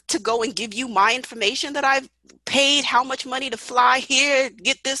honor to go and give you my information that I've paid how much money to fly here,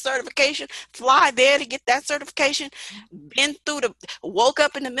 get this certification, fly there to get that certification, woke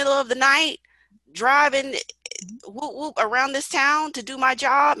up in the middle of the night, driving whoop, whoop around this town to do my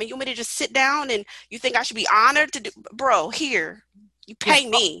job, and you want me to just sit down and you think I should be honored to do, bro, here, you pay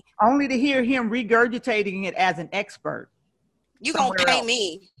me. Only to hear him regurgitating it as an expert. You gonna pay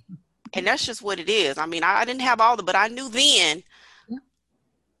me. And that's just what it is. I mean, I didn't have but I knew then,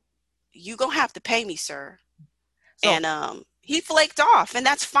 you gonna have to pay me, sir. So, and he flaked off, and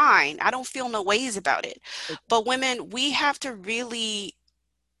that's fine. I don't feel no ways about it. But women, we have to really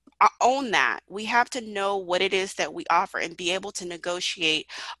own that. We have to know what it is that we offer and be able to negotiate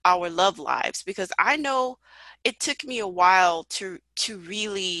our love lives, because I know it took me a while to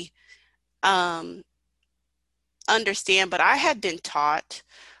really understand, but I had been taught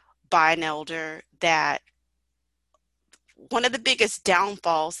by an elder that one of the biggest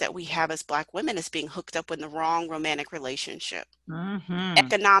downfalls that we have as Black women is being hooked up in the wrong romantic relationship. Mm-hmm.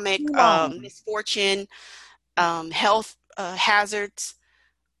 Economic misfortune, health hazards,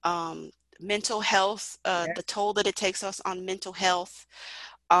 mental health, the toll that it takes us on mental health,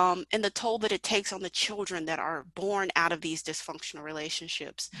 and the toll that it takes on the children that are born out of these dysfunctional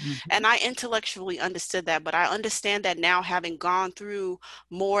relationships. Mm-hmm. And I intellectually understood that, but I understand that now, having gone through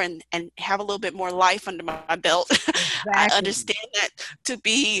more and have a little bit more life under my belt. Exactly. I understand that to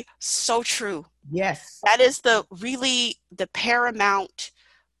be so true. Yes. That is the paramount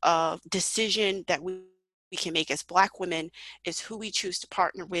decision that we can make as Black women is who we choose to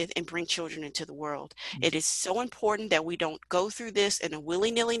partner with and bring children into the world. It is so important that we don't go through this in a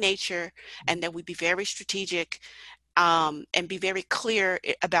willy-nilly nature, and that we be very strategic and be very clear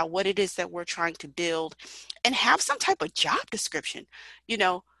about what it is that we're trying to build, and have some type of job description. You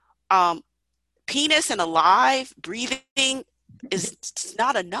know, penis and alive, breathing is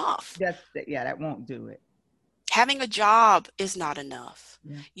not enough. That won't do it. Having a job is not enough.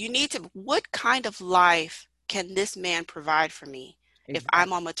 Yeah. You need to, what kind of life can this man provide for me if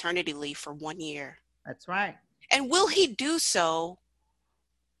I'm on maternity leave for 1 year? That's right. And will he do so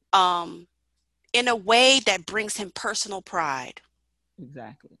in a way that brings him personal pride?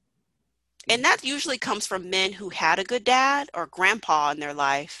 Exactly. And that usually comes from men who had a good dad or grandpa in their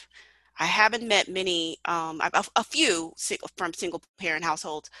life. I haven't met many, a few from single parent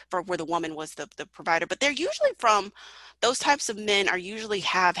households where the woman was the provider, but they're usually from, those types of men are usually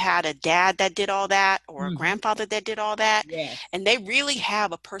have had a dad that did all that, or a grandfather that did all that. Yes. And they really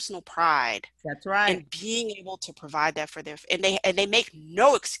have a personal pride. That's right. In being able to provide that for and they make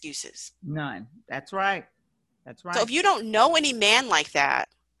no excuses. None. That's right. That's right. So if you don't know any man like that,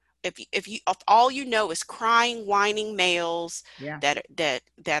 if all you know is crying, whining males that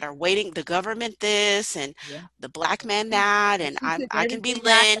are waiting, the government this and the Black man that, and I can be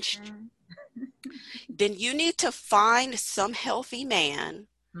lynched, then you need to find some healthy man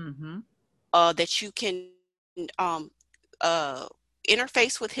that you can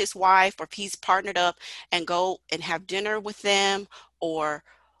interface with his wife, or if he's partnered up, and go and have dinner with them, or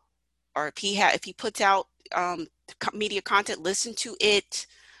if he puts out media content, listen to it.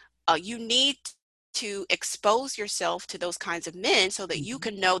 You need to expose yourself to those kinds of men so that you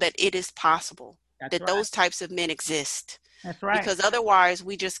can know that it is possible, those types of men exist. That's right. Because otherwise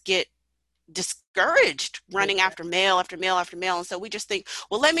we just get discouraged running after male after male after male. And so we just think,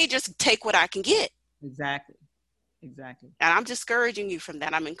 well, let me just take what I can get. Exactly. Exactly. And I'm discouraging you from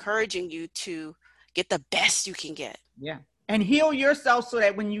that. I'm encouraging you to get the best you can get. Yeah. And heal yourself so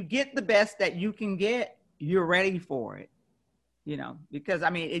that when you get the best that you can get, you're ready for it. You know, because I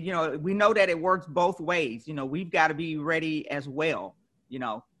mean, we know that it works both ways. You know, we've got to be ready as well,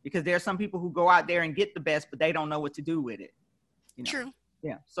 because there are some people who go out there and get the best, but they don't know what to do with it. True.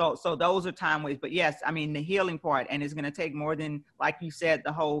 Yeah. So those are time ways. But yes, I mean, the healing part, and it's going to take more than, like you said,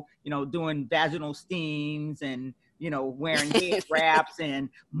 the whole, doing vaginal steams and, wearing head wraps and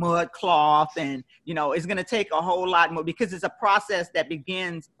mud cloth. And, it's going to take a whole lot more, because it's a process that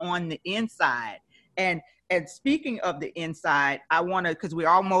begins on the inside. And speaking of the inside, I want to, because we're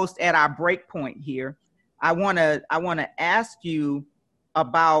almost at our break point here, I want to ask you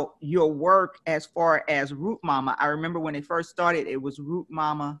about your work as far as Root Mama. I remember when it first started, it was Root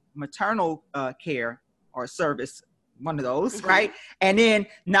Mama Maternal Care or Service, one of those, right? And then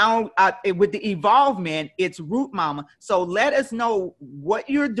now with the evolvement, it's Root Mama. So let us know what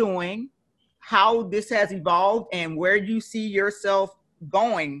you're doing, how this has evolved, and where you see yourself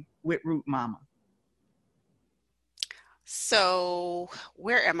going with Root Mama. So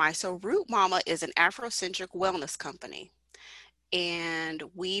where am I? So Root Mama is an Afrocentric wellness company, and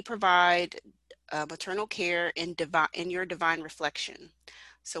we provide maternal care in your divine reflection.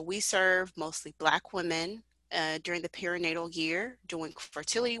 So we serve mostly Black women during the perinatal year, doing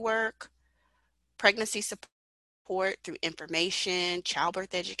fertility work, pregnancy support through information,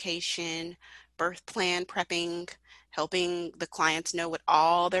 childbirth education, birth plan prepping, helping the clients know what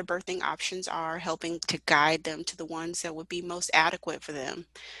all their birthing options are, helping to guide them to the ones that would be most adequate for them,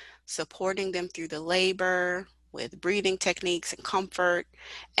 supporting them through the labor with breathing techniques and comfort,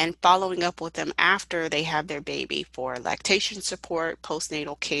 and following up with them after they have their baby for lactation support,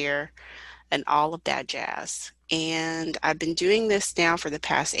 postnatal care, and all of that jazz. And I've been doing this now for the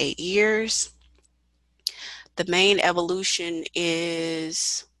past 8 years. The main evolution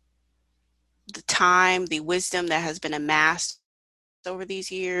is the time, the wisdom that has been amassed over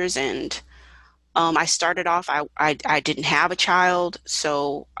these years. And I started off, I didn't have a child,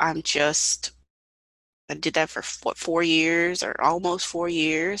 so I did that for 4 years, or almost 4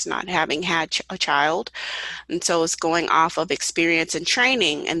 years, not having had a child. And so it's going off of experience and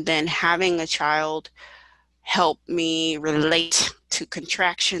training, and then having a child helped me relate to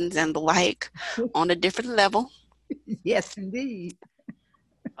contractions and the like on a different level. Yes, indeed.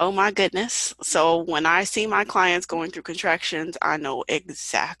 Oh my goodness. So when I see my clients going through contractions, I know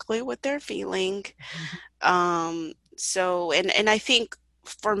exactly what they're feeling. So, and I think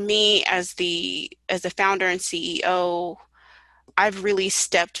for me as the founder and CEO, I've really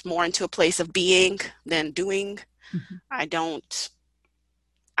stepped more into a place of being than doing. I don't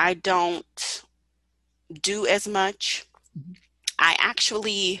do as much. I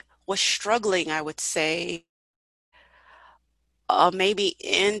actually was struggling, I would say, maybe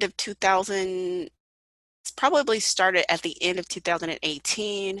end of 2000, probably started at the end of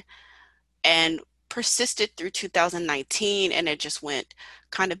 2018 and persisted through 2019, and it just went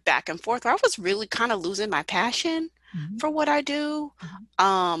kind of back and forth. I was really kind of losing my passion Mhm. for what I do.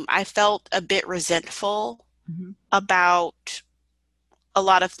 Mhm. I felt a bit resentful Mhm. about a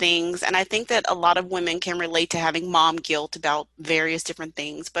lot of things, and I think that a lot of women can relate to having mom guilt about various different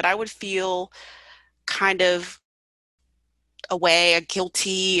things, but I would feel kind of away or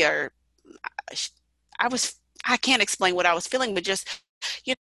guilty, or I was, I can't explain what I was feeling, but just,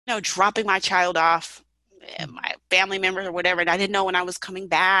 you dropping my child off, my family members or whatever, and I didn't know when I was coming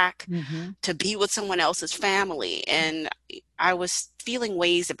back Mhm. to be with someone else's family. And I was feeling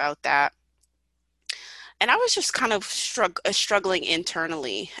ways about that. And I was just kind of struggling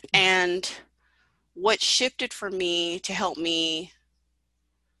internally. And what shifted for me to help me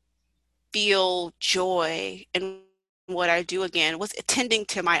feel joy in what I do again was attending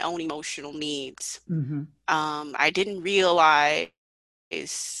to my own emotional needs. Mhm. I didn't realize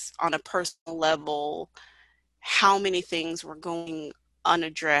on a personal level how many things were going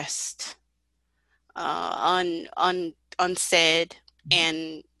unaddressed, unsaid,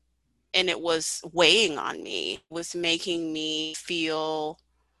 and it was weighing on me. It was making me feel.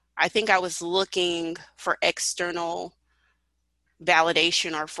 I think I was looking for external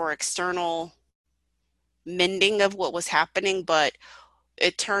validation or for external mending of what was happening, but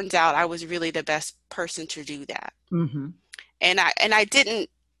it turns out I was really the best person to do that. Mhm. And I didn't.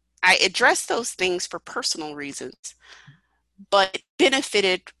 I addressed those things for personal reasons, but it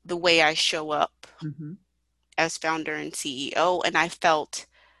benefited the way I show up Mhm. as founder and CEO. And I felt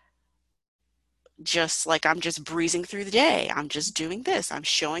just like I'm just breezing through the day. I'm just doing this. I'm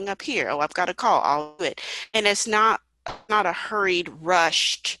showing up here. Oh, I've got a call. I'll do it. And it's not a hurried,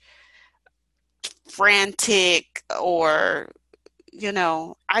 rushed, frantic, or,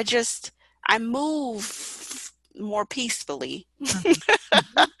 I move more peacefully Mhm.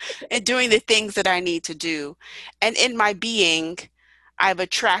 and doing the things that I need to do. And in my being, I've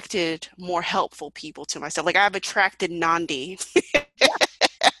attracted more helpful people to myself. Like I've attracted Nandi.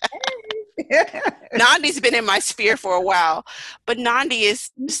 Nandi's been in my sphere for a while, but Nandi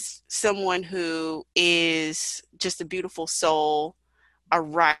is just someone who is just a beautiful soul, a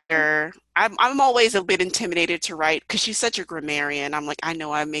writer. I'm always a bit intimidated to write because she's such a grammarian. I'm like, I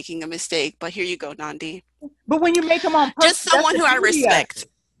know I'm making a mistake, but here you go, Nandi. But when you make them on Just purpose, that's someone the who I beauty of respect. it.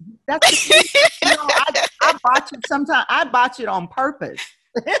 That's the beauty. I botch it sometimes. I botch it on purpose.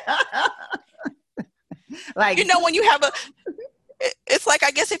 Like, When you have it's like,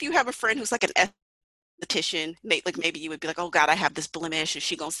 I guess if you have a friend who's like an esthetician, like maybe you would be like, oh God, I have this blemish, and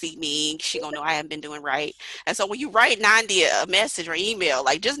she gonna see me, she gonna know I haven't been doing right. And so when you write Nandi a message or email,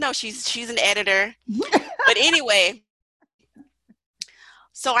 like just know she's an editor. But anyway,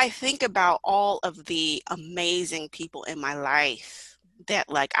 so I think about all of the amazing people in my life that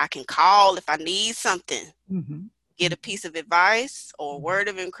like I can call if I need something, mm-hmm. get a piece of advice or a word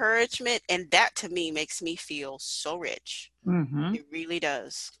of encouragement, and that to me makes me feel so rich. Mm-hmm. It really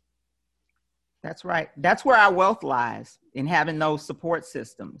does. That's right. That's where our wealth lies, in having those support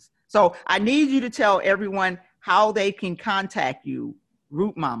systems. So I need you to tell everyone how they can contact you,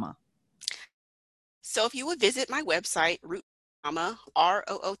 Root Mama. So if you would visit my website, rootmama,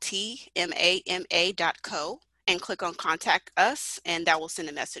 ROOTMAMA.co, and click on contact us, and that will send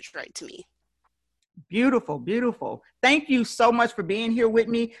a message right to me. Beautiful, beautiful. Thank you so much for being here with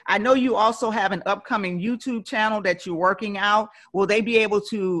me. I know you also have an upcoming YouTube channel that you're working out. Will they be able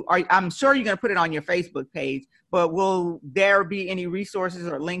to, I'm sure you're going to put it on your Facebook page, but will there be any resources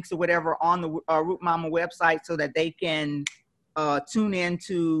or links or whatever on the Root Mama website so that they can tune in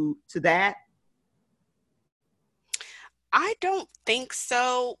to that? I don't think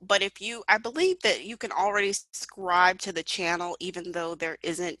so, but I believe that you can already subscribe to the channel, even though there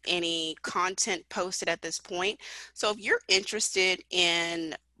isn't any content posted at this point. So if you're interested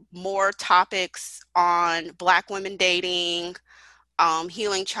in more topics on Black women dating,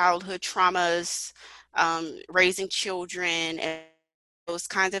 healing childhood traumas, raising children, and those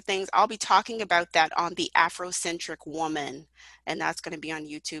kinds of things, I'll be talking about that on The Afrocentric Woman, and that's going to be on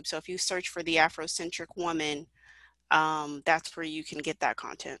YouTube. So if you search for The Afrocentric Woman, that's where you can get that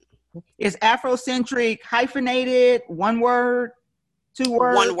content. Is Afrocentric hyphenated, one word, two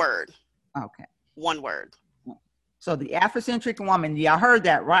words? One word. Okay. One word. So The Afrocentric Woman, y'all heard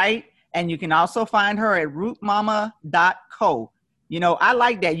that, right? And you can also find her at rootmama.co. I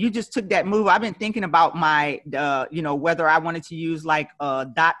like that. You just took that move. I've been thinking about my, whether I wanted to use like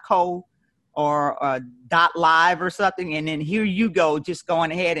 .co Dot Live or something, and then here you go, just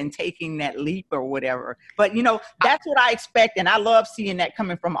going ahead and taking that leap or whatever. But that's what I expect, and I love seeing that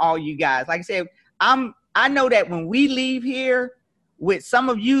coming from all you guys. Like I said, I know that when we leave here with some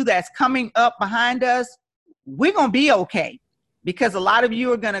of you that's coming up behind us, we're gonna be okay, because a lot of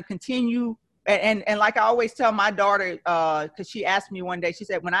you are gonna continue. And like I always tell my daughter, because she asked me one day, she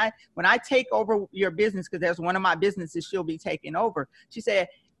said, when I take over your business, because there's one of my businesses she'll be taking over, she said,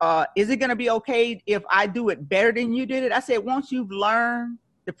 is it going to be okay if I do it better than you did it? I said, once you've learned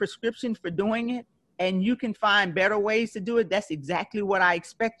the prescription for doing it and you can find better ways to do it, that's exactly what I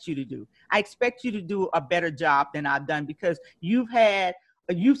expect you to do. I expect you to do a better job than I've done, because you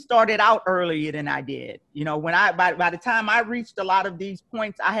started out earlier than I did. By the time I reached a lot of these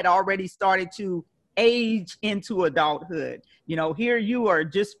points, I had already started to age into adulthood. Here you are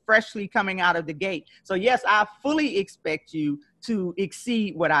just freshly coming out of the gate. So yes, I fully expect you to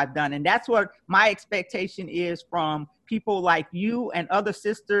exceed what I've done. And that's what my expectation is from people like you and other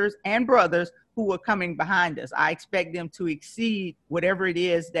sisters and brothers who are coming behind us. I expect them to exceed whatever it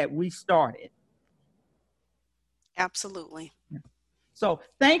is that we started. Absolutely. So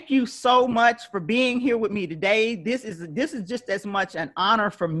thank you so much for being here with me today. This is just as much an honor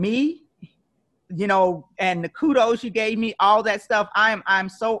for me, and the kudos you gave me, all that stuff. I'm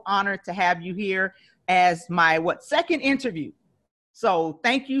so honored to have you here as my second interview. So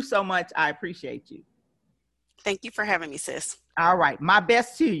thank you so much. I appreciate you. Thank you for having me, sis. All right. My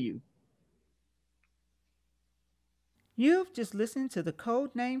best to you. You've just listened to the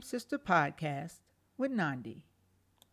Codename Sister podcast with Nandi.